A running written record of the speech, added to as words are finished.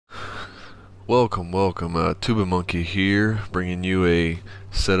Welcome, Tuba Monkey here, bringing you a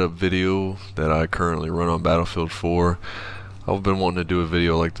setup video that I currently run on Battlefield 4. I've been wanting to do a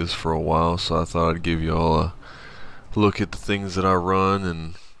video like this for a while, so I thought I'd give you all a look at the things that I run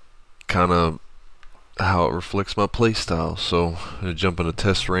and kind of how it reflects my playstyle. So I'm going to jump into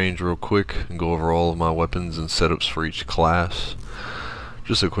test range real quick and go over all of my weapons and setups for each class.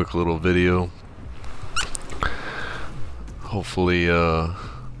 Just a quick little video. Hopefully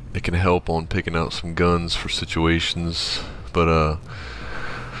it can help on picking out some guns for situations, but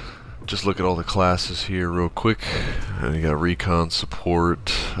just look at all the classes here real quick. You got recon,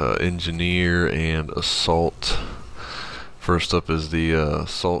 support, engineer, and assault. First up is the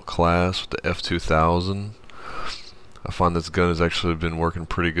assault class with the F2000. I find this gun has actually been working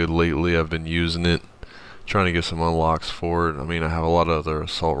pretty good lately. I've been using it, trying to get some unlocks for it. I mean, I have a lot of other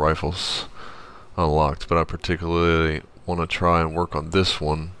assault rifles unlocked, but I particularly want to try and work on this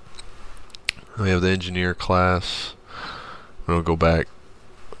one. We have the engineer class. I'm gonna go back,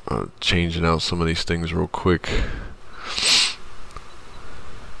 changing out some of these things real quick.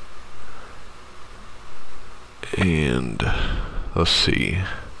 And let's see.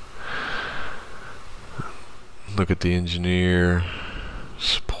 Look at the engineer,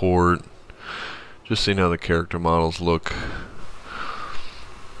 support. Just seeing how the character models look.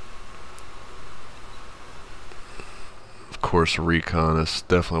 Of course, recon is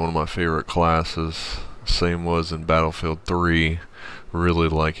definitely one of my favorite classes. Same was in Battlefield 3. Really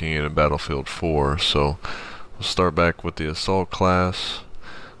liking it in Battlefield 4. So we'll start back with the assault class.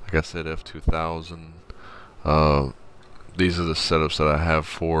 Like I said, F2000. These are the setups that I have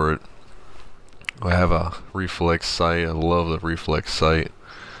for it. I have a reflex sight. I love the reflex sight.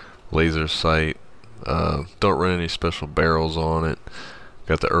 Laser sight. Don't run any special barrels on it.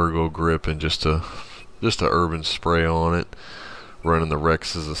 Got the ergo grip and just a urban spray on it. Running the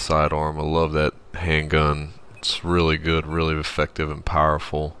Rex as a sidearm. I love that handgun. It's really good, really effective and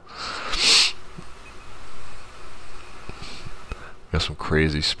powerful. Got some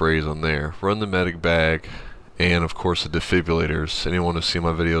crazy sprays on there. Run the medic bag, and of course the defibrillators. Anyone who's seen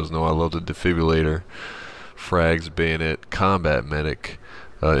my videos know I love the defibrillator. Frags, bayonet, combat medic.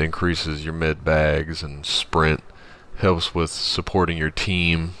 Increases your med bags and sprint. Helps with supporting your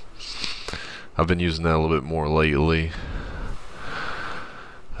team. I've been using that a little bit more lately.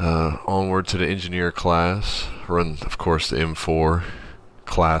 Onward to the engineer class. Run, of course, the M4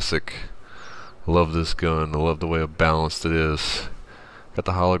 classic. Love this gun. I love the way balanced it is. Got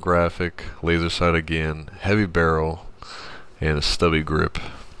the holographic, laser sight again, heavy barrel, and a stubby grip.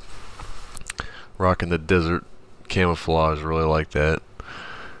 Rocking the desert camouflage. Really like that.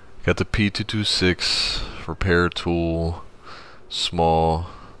 Got the P226 repair tool. Small.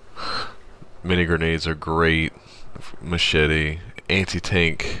 Mini grenades are great. Machete.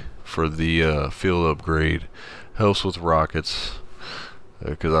 Anti-tank for the field upgrade. Helps with rockets,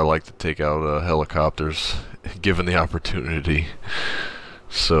 because I like to take out helicopters given the opportunity.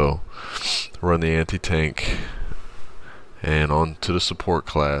 So run the anti-tank. And on to the support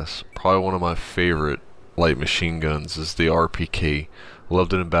class. Probably one of my favorite light machine guns is the RPK.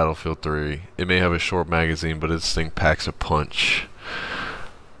 Loved it in Battlefield 3. It may have a short magazine, but this thing packs a punch.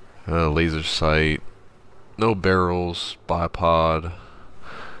 Laser sight, no barrels, bipod,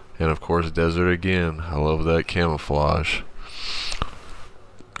 and of course desert again. I love that camouflage.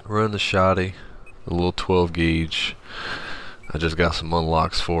 Run the shotty, a little 12 gauge. I just got some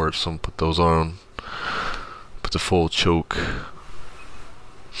unlocks for it, so I'm put those on. Put the full choke.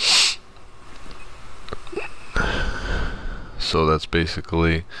 So that's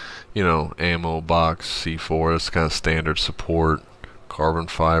basically, you know, ammo box, C4. It's kind of standard support. Carbon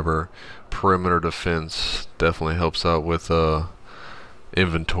fiber, perimeter defense definitely helps out with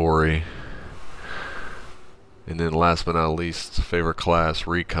inventory. And then last but not least, favorite class,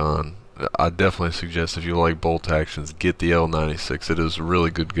 recon. I definitely suggest, if you like bolt actions, get the L96. It is a really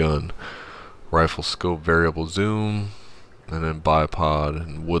good gun. Rifle scope, variable zoom, and then bipod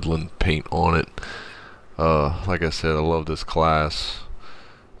and woodland paint on it. Like I said, I love this class.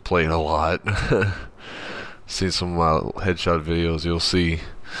 Played a lot. Seen some of my headshot videos, you'll see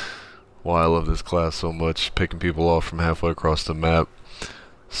why I love this class so much. Picking people off from halfway across the map.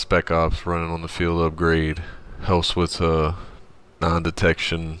 Spec Ops, running on the field upgrade. Helps with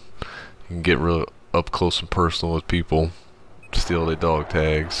non-detection. You can get real up close and personal with people. Steal their dog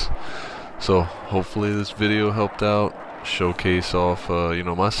tags. So hopefully this video helped out. Showcase off you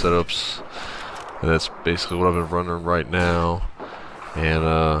know, my setups. And that's basically what I've been running right now.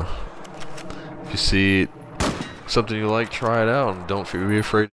 And if you see something you like, try it out, and don't be afraid